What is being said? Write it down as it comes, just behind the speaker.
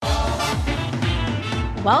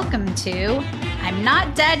Welcome to I'm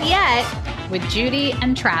Not Dead Yet with Judy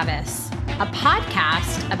and Travis, a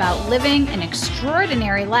podcast about living an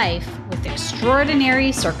extraordinary life with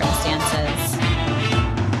extraordinary circumstances.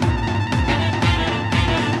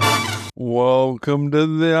 Welcome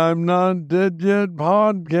to the I'm Not Dead Yet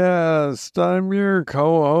podcast. I'm your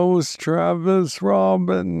co-host, Travis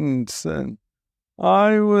Robinson.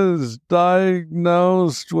 I was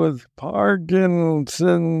diagnosed with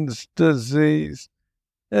Parkinson's disease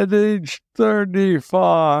at age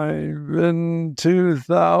 35 in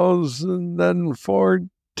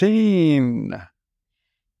 2014.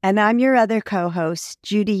 And I'm your other co-host,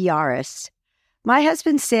 Judy Yaris. My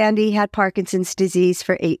husband, Sandy, had Parkinson's disease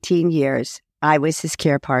for 18 years. I was his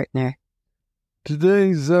care partner.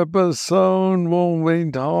 Today's episode, we'll be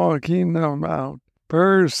talking about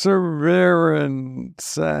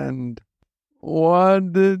perseverance and what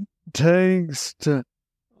it takes to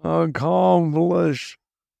accomplish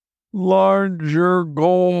larger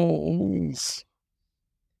goals.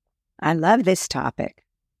 I love this topic.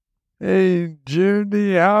 Hey,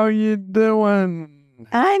 Judy, how you doing?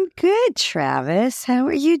 I'm good, Travis. How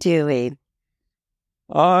are you doing?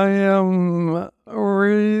 I am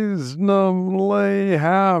reasonably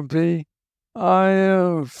happy. I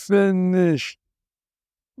have finished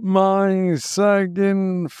my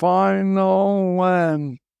second final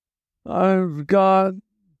and I've got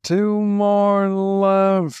 2 more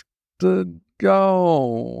left to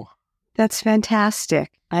go. That's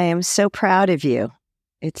fantastic. I am so proud of you.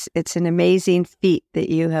 It's an amazing feat that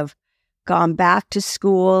you have gone back to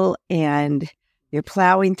school and you're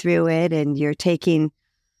plowing through it and you didn't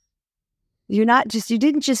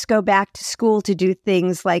just go back to school to do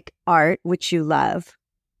things like art, which you love,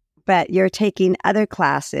 but you're taking other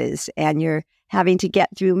classes and you're having to get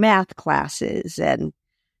through math classes and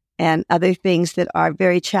other things that are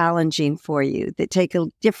very challenging for you, that take a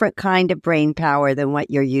different kind of brain power than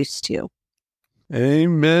what you're used to.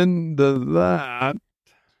 Amen to that.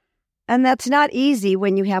 And that's not easy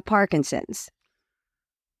when you have Parkinson's.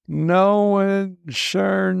 No, it's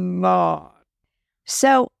sure not.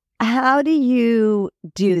 So how do you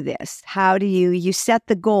do this? How do you set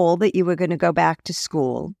the goal that you were going to go back to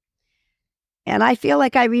school? And I feel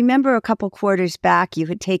like I remember a couple quarters back, you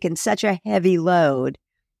had taken such a heavy load.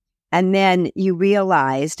 And then you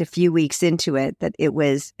realized a few weeks into it that it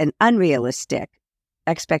was an unrealistic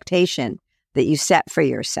expectation that you set for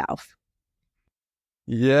yourself.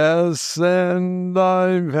 Yes, and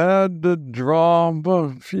I've had to drop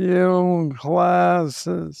a few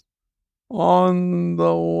classes on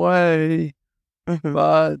the way,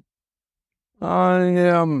 but I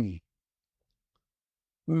am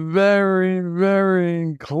very,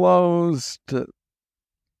 very close to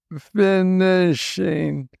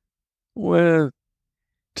finishing with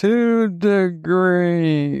 2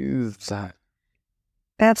 degrees.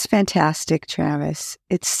 That's fantastic, Travis.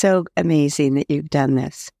 It's so amazing that you've done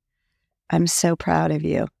this. I'm so proud of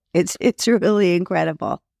you. It's really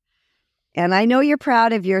incredible. And I know you're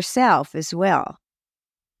proud of yourself as well.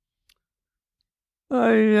 I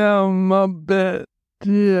am a bit,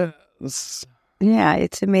 yes. Yeah,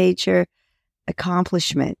 it's a major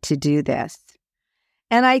accomplishment to do this.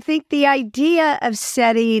 And I think the idea of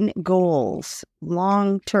setting goals,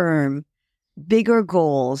 long-term, bigger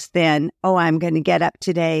goals than, I'm going to get up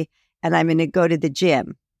today and I'm going to go to the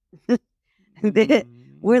gym.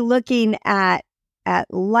 We're looking at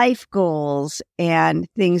life goals and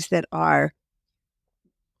things that are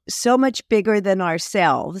so much bigger than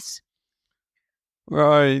ourselves.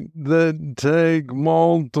 Right, that take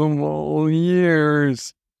multiple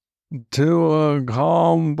years to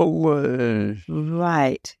accomplish.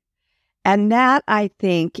 Right. And that, I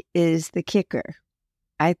think, is the kicker.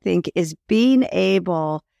 I think is being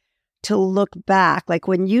able to look back. Like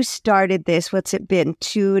when you started this, what's it been?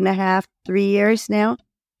 2.5, 3 years now?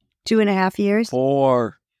 2.5 years?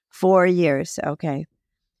 4. 4 years. Okay.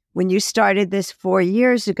 When you started this 4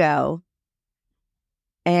 years ago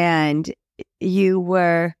and you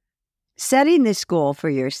were setting this goal for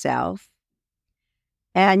yourself,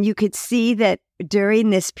 and you could see that during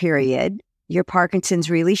this period, your Parkinson's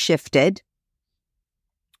really shifted.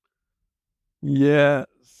 Yes.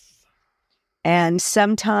 And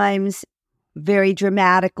sometimes very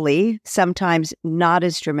dramatically, sometimes not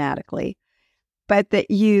as dramatically, but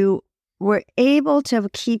that you were able to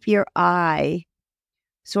keep your eye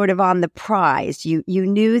sort of on the prize. You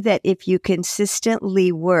knew that if you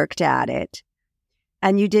consistently worked at it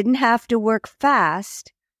and you didn't have to work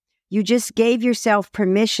fast, you just gave yourself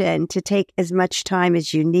permission to take as much time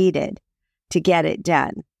as you needed to get it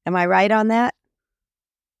done. Am I right on that?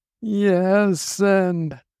 Yes,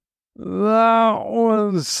 and that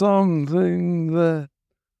was something that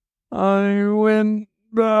I went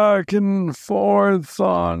back and forth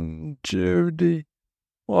on, Judy,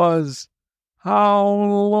 was how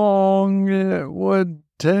long it would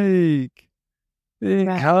take,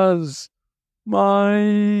 because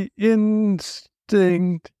my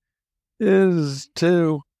instinct is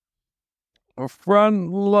to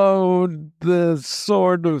front load this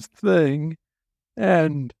sort of thing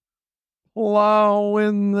and plow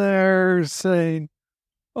in there saying,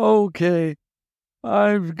 okay,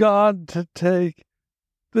 I've got to take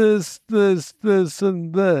this,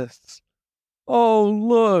 and this. Oh,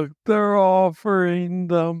 look, they're offering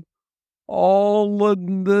them all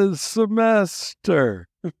in this semester.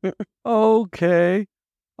 Okay,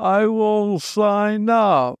 I will sign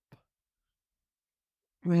up.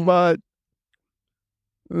 But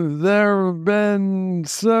there have been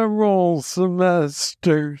several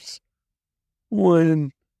semesters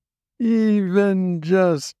when even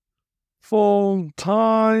just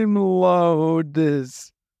full-time load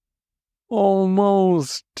is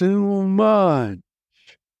almost too much.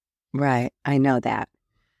 Right. I know that.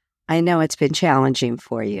 I know it's been challenging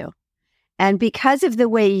for you. And because of the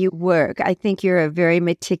way you work, I think you're a very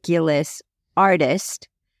meticulous artist,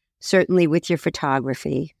 certainly with your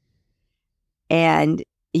photography. And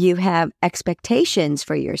you have expectations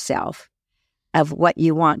for yourself of what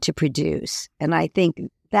you want to produce. And I think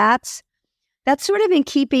that's sort of in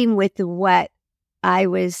keeping with what I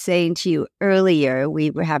was saying to you earlier.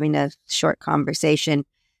 We were having a short conversation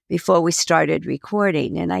before we started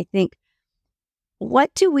recording. And I think,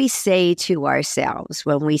 what do we say to ourselves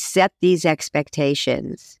when we set these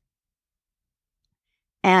expectations?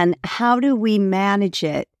 And how do we manage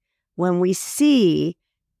it when we see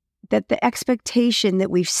that the expectation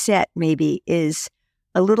that we've set maybe is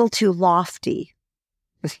a little too lofty,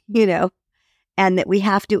 and that we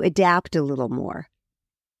have to adapt a little more?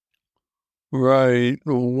 Right.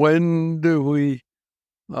 When do we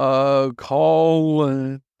call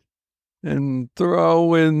it and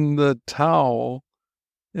throw in the towel?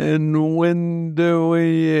 And when do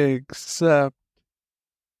we accept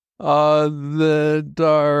that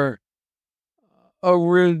our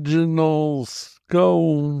original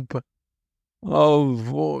scope of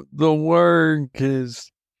the work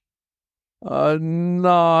is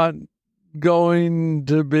not going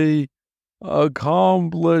to be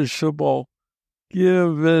accomplishable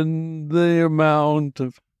given the amount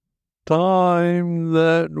of time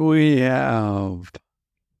that we have?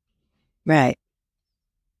 Right.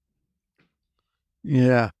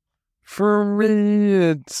 Yeah. For me,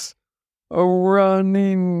 it's a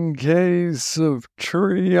running case of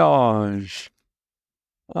triage.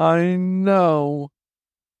 I know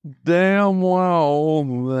damn well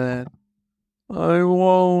that I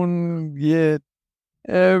won't get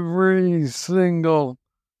every single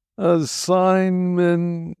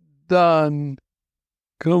assignment done,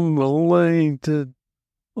 completed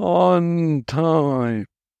on time.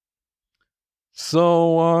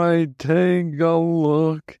 So I take a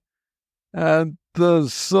look at the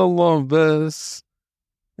syllabus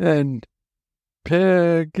and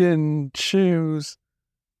pick and choose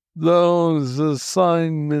those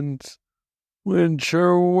assignments which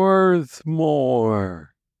are worth more.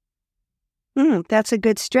 That's a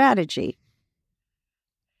good strategy.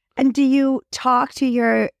 And do you talk to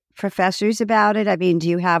your professors about it? I mean, do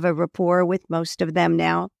you have a rapport with most of them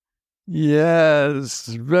now? Yes,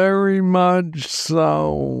 very much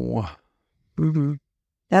so. Mm-hmm.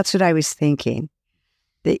 That's what I was thinking,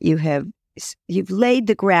 that you've laid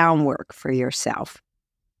the groundwork for yourself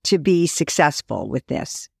to be successful with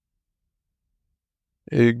this.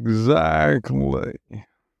 Exactly.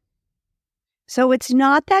 So it's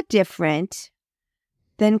not that different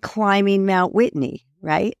than climbing Mount Whitney,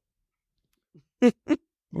 right?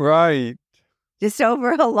 Right. Just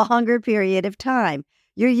over a longer period of time.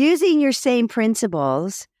 You're using your same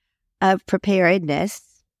principles of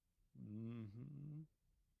preparedness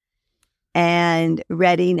and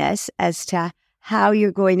readiness as to how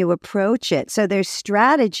you're going to approach it. So there's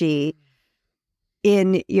strategy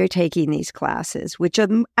in your taking these classes, which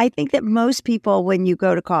I think that most people, when you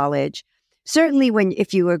go to college, certainly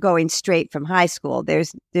if you were going straight from high school,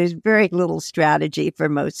 there's very little strategy for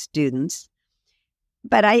most students.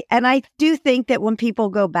 But I do think that when people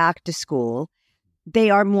go back to school,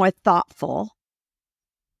 they are more thoughtful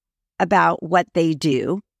about what they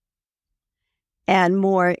do and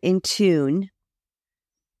more in tune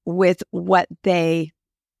with what they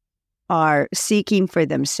are seeking for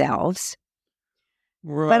themselves.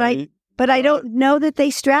 Right. But I don't know that they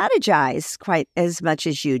strategize quite as much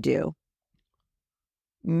as you do.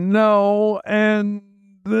 No, and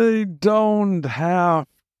they don't have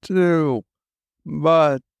to,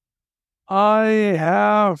 but I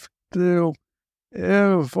have to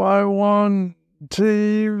if I want to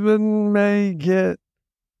even make it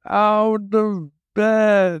out of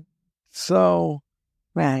bed. So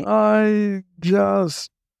Right. I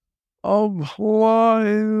just apply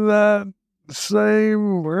that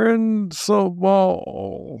same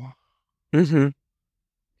principle. Mm-hmm.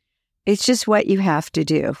 It's just what you have to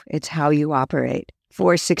do. It's how you operate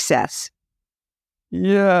for success.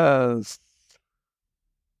 Yes.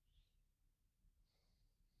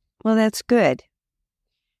 Well, that's good.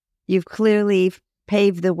 You've clearly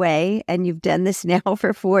paved the way, and you've done this now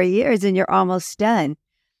for 4 years, and you're almost done.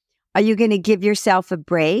 Are you going to give yourself a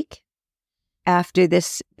break after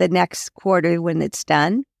the next quarter when it's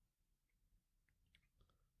done?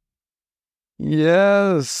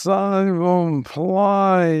 Yes, I've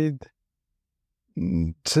applied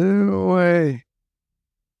to a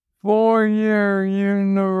 4-year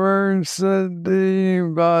university,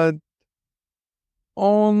 but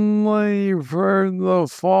only for the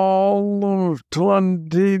fall of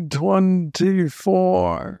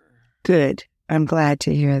 2024. Good. I'm glad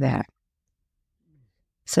to hear that.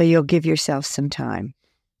 So you'll give yourself some time.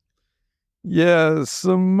 Yes,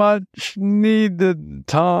 a much needed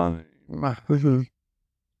time.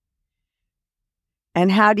 And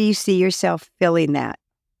how do you see yourself filling that?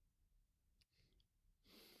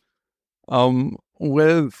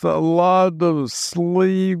 With a lot of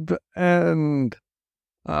sleep and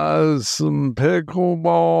some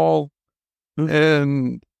pickleball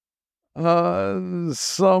and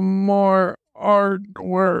some more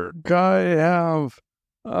artwork. I have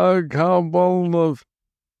a couple of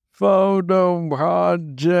photo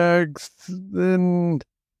projects in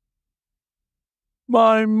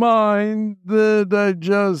my mind that I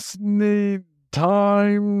just need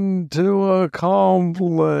time to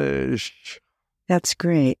accomplish. That's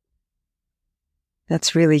great.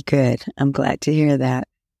 That's really good. I'm glad to hear that.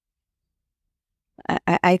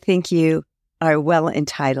 I think you are well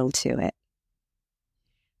entitled to it.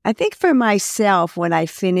 I think for myself, when I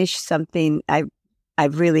finish something,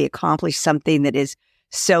 I've really accomplished something that is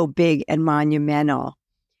so big and monumental.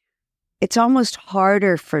 It's almost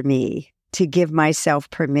harder for me to give myself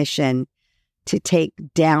permission to take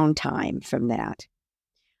downtime from that.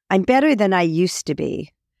 I'm better than I used to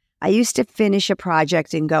be. I used to finish a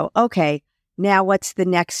project and go, okay, now what's the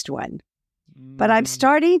next one? But I'm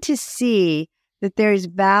starting to see that there's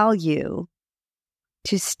value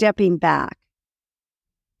to stepping back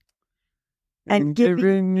and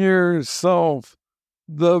giving yourself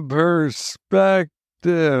the perspective.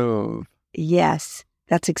 Yes,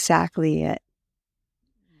 that's exactly it.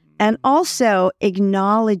 And also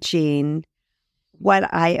acknowledging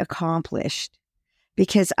what I accomplished.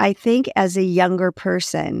 Because I think as a younger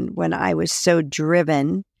person, when I was so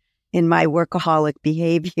driven in my workaholic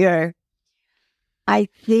behavior, I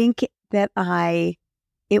think that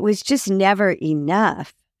it was just never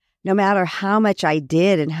enough. No matter how much I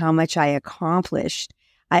did and how much I accomplished,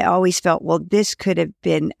 I always felt, well, I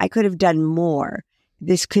could have done more.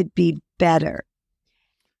 This could be better.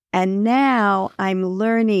 And now I'm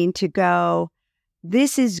learning to go,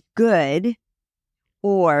 this is good,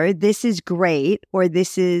 or this is great, or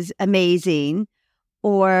this is amazing,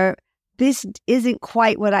 or this isn't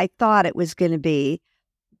quite what I thought it was going to be,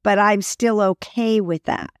 but I'm still okay with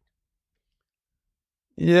that.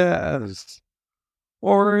 Yes.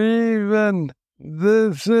 Or even,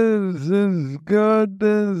 this is as good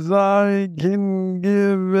as I can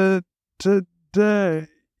give it today.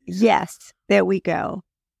 Yes, there we go.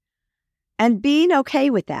 And being okay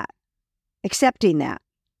with that, accepting that.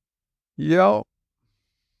 Yep.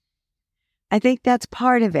 I think that's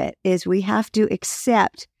part of it, is we have to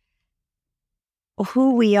accept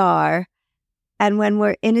who we are. And when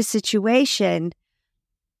we're in a situation,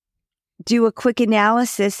 do a quick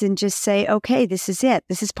analysis and just say, okay, this is it.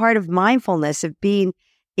 This is part of mindfulness, of being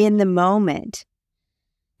in the moment,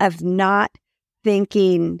 of not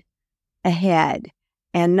thinking ahead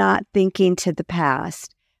and not thinking to the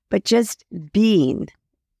past, but just being,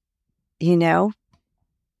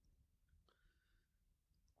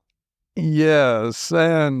 Yes,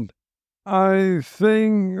 and I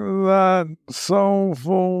think that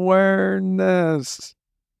self-awareness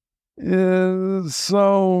is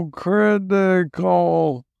so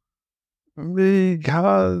critical,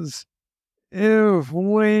 because if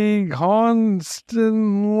we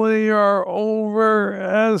constantly are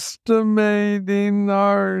overestimating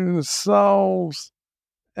ourselves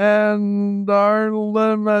and our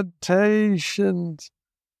limitations,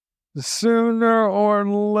 sooner or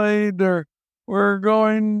later we're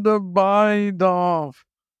going to bite off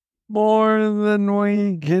more than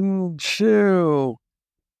we can chew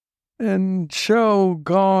and choke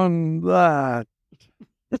on that.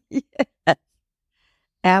 Yes,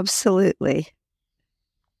 absolutely.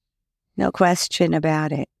 No question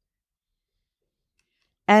about it.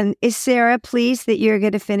 And is Sarah pleased that you're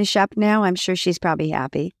going to finish up now? I'm sure she's probably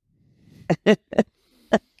happy.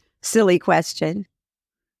 Silly question.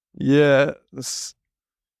 Yes,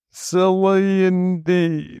 silly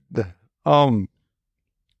indeed.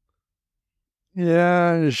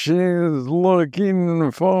 Yeah, she's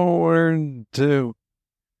looking forward to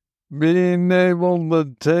being able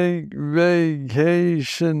to take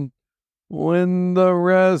vacation when the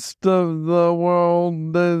rest of the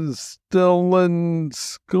world is still in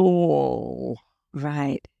school.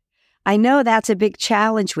 Right. I know that's a big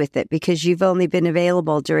challenge with it because you've only been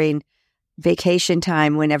available during vacation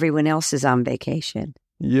time when everyone else is on vacation.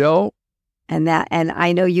 Yup. And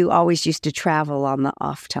I know you always used to travel on the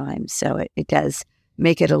off time, so it does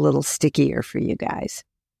make it a little stickier for you guys.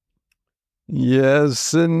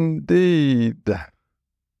 Yes, indeed.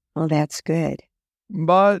 Well, that's good.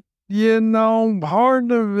 But,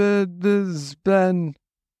 part of it has been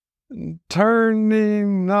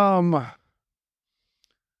turning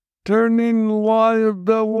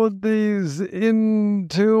liabilities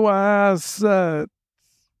into assets.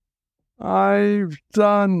 I've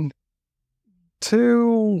done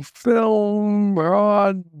 2 film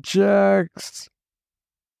projects.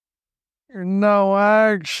 No,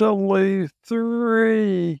 actually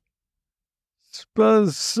 3,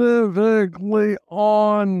 specifically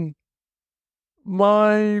on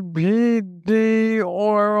my PD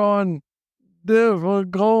or on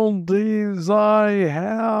difficulties I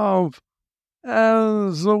have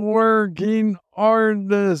as a working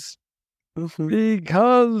artist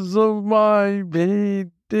because of my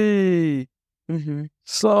PD. Mm-hmm.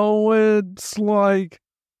 So it's like,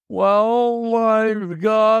 well, I've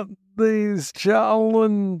got these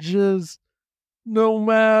challenges. No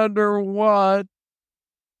matter what,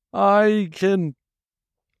 I can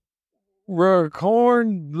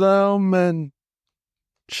record them and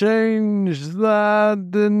change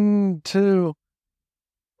that into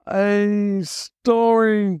a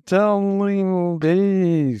storytelling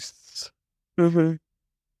piece.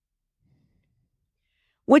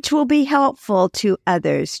 Which will be helpful to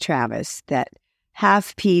others, Travis, that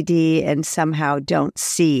have PD and somehow don't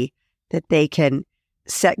see that they can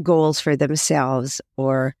set goals for themselves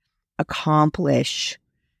or accomplish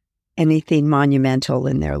anything monumental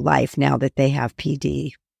in their life now that they have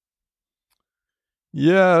PD.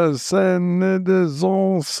 Yes, and it has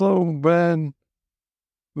also been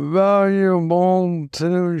valuable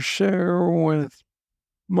to share with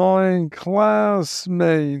my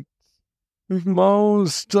classmates,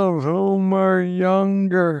 most of whom are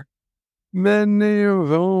younger, many of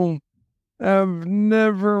whom have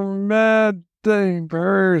never met a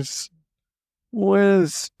person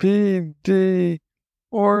with PD,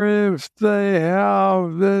 or if they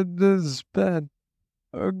have, it has been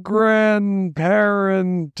a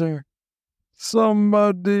grandparent or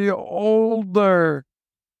somebody older.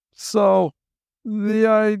 So the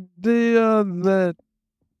idea that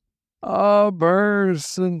a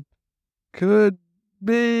person could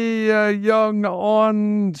be a young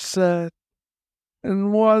onset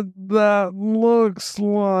and what that looks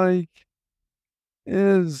like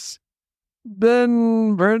is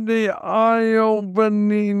been pretty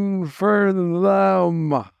eye-opening for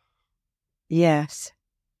them. Yes.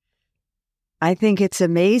 I think it's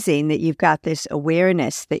amazing that you've got this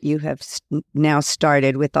awareness that you have now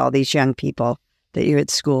started with all these young people that you're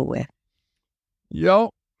at school with.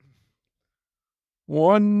 Yup.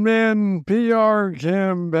 One-man PR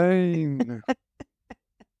campaign.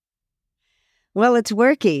 Well, it's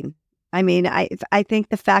working. I mean, I think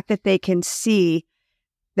the fact that they can see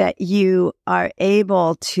that you are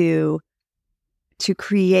able to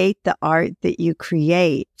create the art that you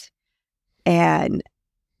create and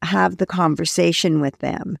have the conversation with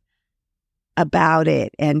them about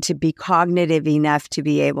it and to be cognitive enough to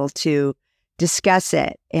be able to discuss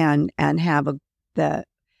it and have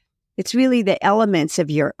it's really the elements of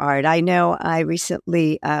your art. I know I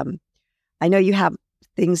recently, I know you have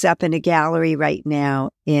things up in a gallery right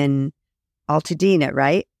now in Altadena,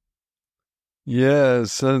 right?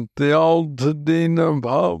 Yes, at the Altadena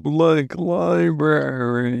Public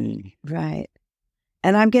Library. Right.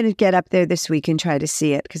 And I'm going to get up there this week and try to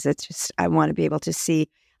see it because it's just, I want to be able to see.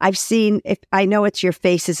 I know it's your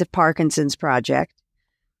Faces of Parkinson's project.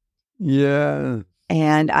 Yeah.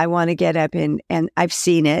 And I want to get up and I've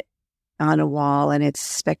seen it on a wall and it's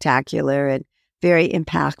spectacular and very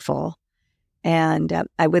impactful. And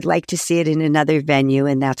I would like to see it in another venue,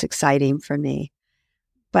 and that's exciting for me.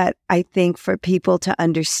 But I think for people to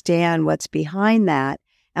understand what's behind that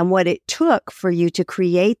and what it took for you to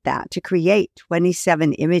create that, to create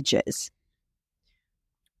 27 images,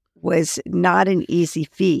 was not an easy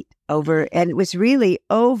feat and it was really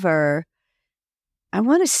over, I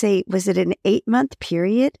want to say, was it an 8-month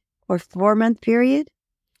period or 4-month period?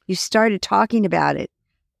 You started talking about it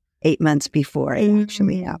 8 months before it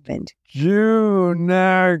actually happened. June,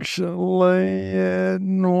 actually, it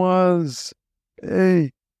was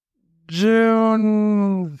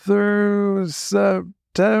June through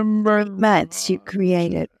September. 3 months you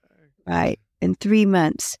created, right? In 3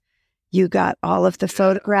 months, you got all of the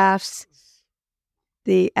photographs.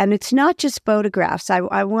 And it's not just photographs.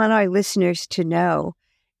 I want our listeners to know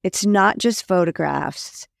it's not just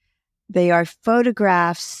photographs. They are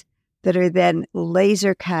photographs that are then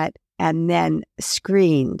laser cut and then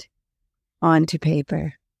screened onto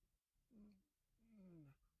paper.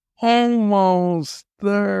 Almost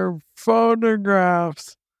their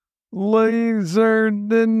photographs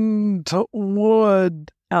lasered into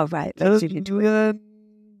wood. Oh, right. Lasered into wood.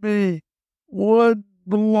 And then wood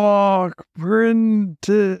block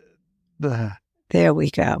printed. There we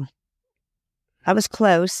go. I was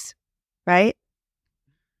close, right?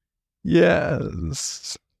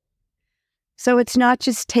 Yes. So it's not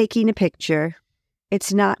just taking a picture.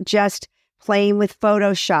 It's not just playing with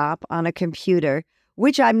Photoshop on a computer,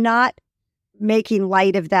 which I'm not making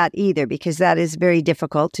light of that either, because that is very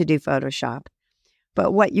difficult to do Photoshop.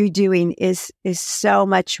 But what you're doing is so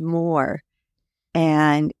much more.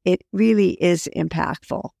 And it really is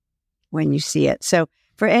impactful when you see it. So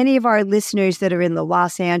for any of our listeners that are in the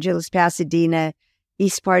Los Angeles, Pasadena,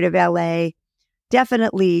 east part of LA,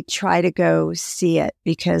 definitely try to go see it,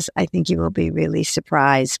 because I think you will be really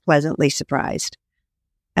pleasantly surprised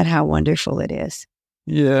at how wonderful it is.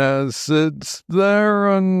 Yes, it's there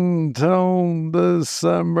until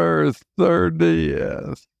December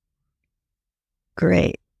 30th.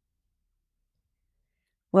 Great.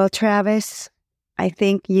 Well, Travis, I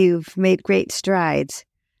think you've made great strides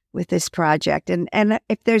with this project. And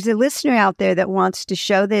if there's a listener out there that wants to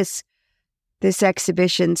show this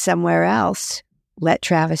exhibition somewhere else, let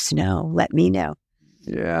Travis know. Let me know.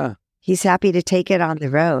 Yeah. He's happy to take it on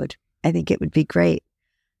the road. I think it would be great.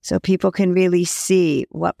 So people can really see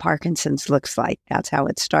what Parkinson's looks like. That's how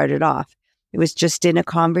it started off. It was just in a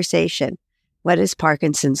conversation. What does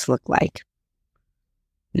Parkinson's look like?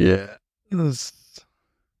 Yeah. And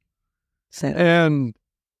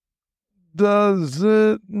does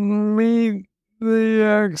it meet the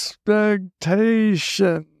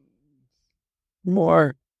expectation?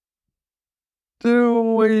 Or do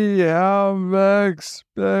we have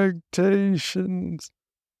expectations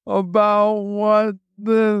about what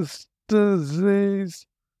this disease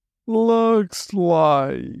looks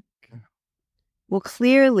like? Well,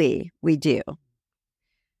 clearly we do.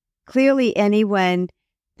 Clearly anyone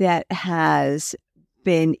that has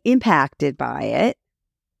been impacted by it,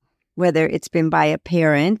 whether it's been by a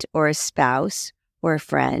parent or a spouse or a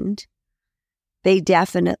friend, they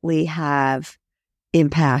definitely have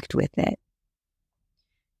impact with it.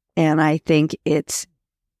 And I think it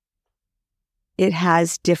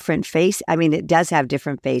has different faces. I mean, it does have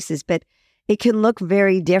different faces, but it can look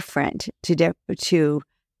very different to the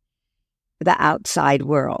outside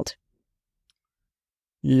world.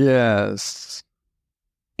 Yes.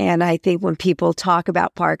 And I think when people talk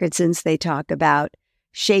about Parkinson's, they talk about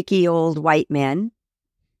shaky old white men.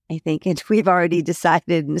 I think, and we've already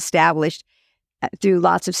decided and established through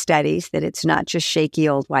lots of studies that it's not just shaky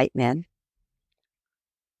old white men.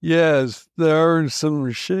 Yes, there are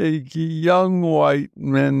some shaky young white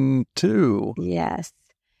men too. Yes.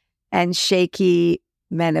 And shaky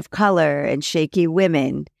men of color and shaky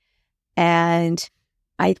women. And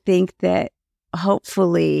I think that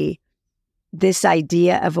hopefully this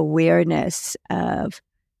idea of awareness of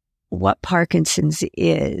what Parkinson's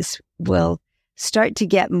is will start to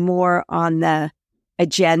get more on the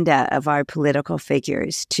agenda of our political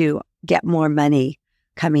figures to get more money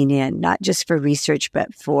coming in, not just for research,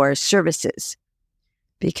 but for services,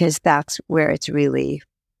 because that's where it's really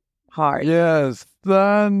hard. Yes,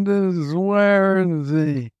 that is where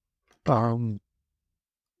the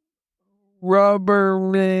rubber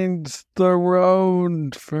meets the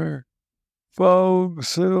road for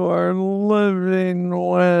folks who are living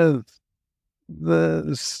with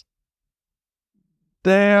this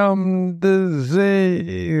damn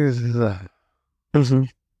disease. Mm-hmm.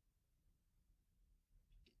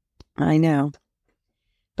 I know.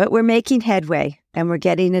 But we're making headway and we're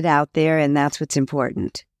getting it out there, and that's what's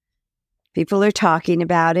important. People are talking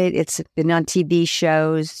about it. It's been on TV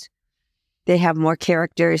shows. They have more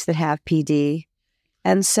characters that have PD.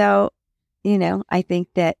 And so, I think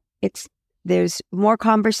that there's more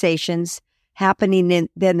conversations happening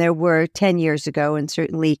than there were 10 years ago and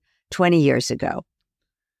certainly 20 years ago.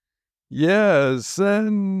 Yes,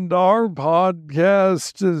 and our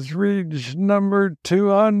podcast has reached number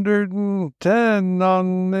 210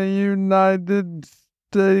 on the United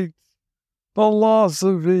States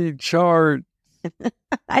philosophy chart.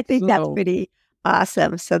 I think that's pretty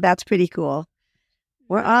awesome. So that's pretty cool.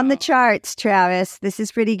 We're on the charts, Travis. This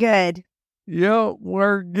is pretty good. Yep,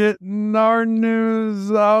 we're getting our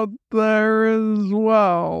news out there as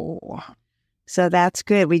well. So that's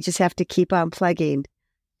good. We just have to keep on plugging.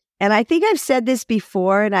 And I think I've said this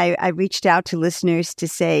before, and I reached out to listeners to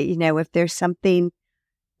say, if there's something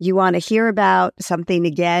you want to hear about, something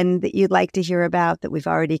again that you'd like to hear about that we've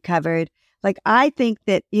already covered. Like, I think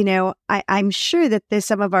that, I'm sure that there's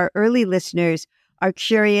some of our early listeners are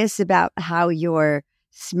curious about how your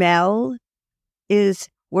smell is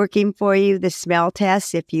working for you, the smell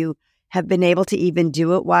test, if you have been able to even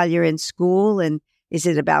do it while you're in school. And is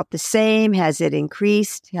it about the same? Has it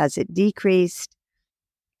increased? Has it decreased?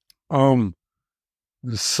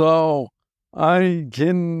 So I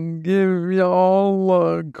can give you all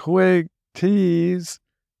a quick tease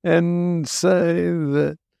and say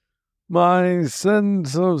that my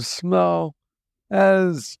sense of smell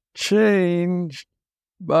has changed,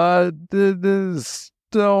 but it is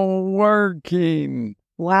still working.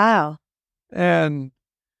 Wow. And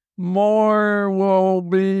more will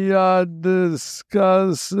be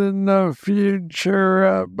discussed in a future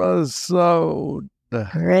episode.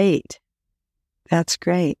 Great. That's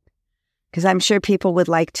great. Because I'm sure people would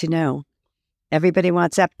like to know. Everybody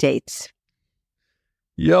wants updates.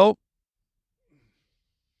 Yep.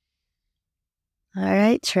 All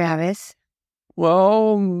right, Travis.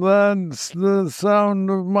 Well, that's the sound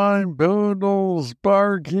of my poodles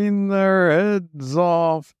barking their heads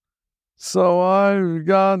off. So I've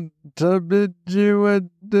got to bid you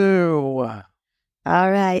adieu. All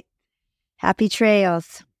right. Happy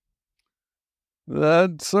trails.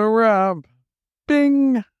 That's a wrap.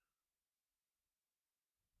 Bing!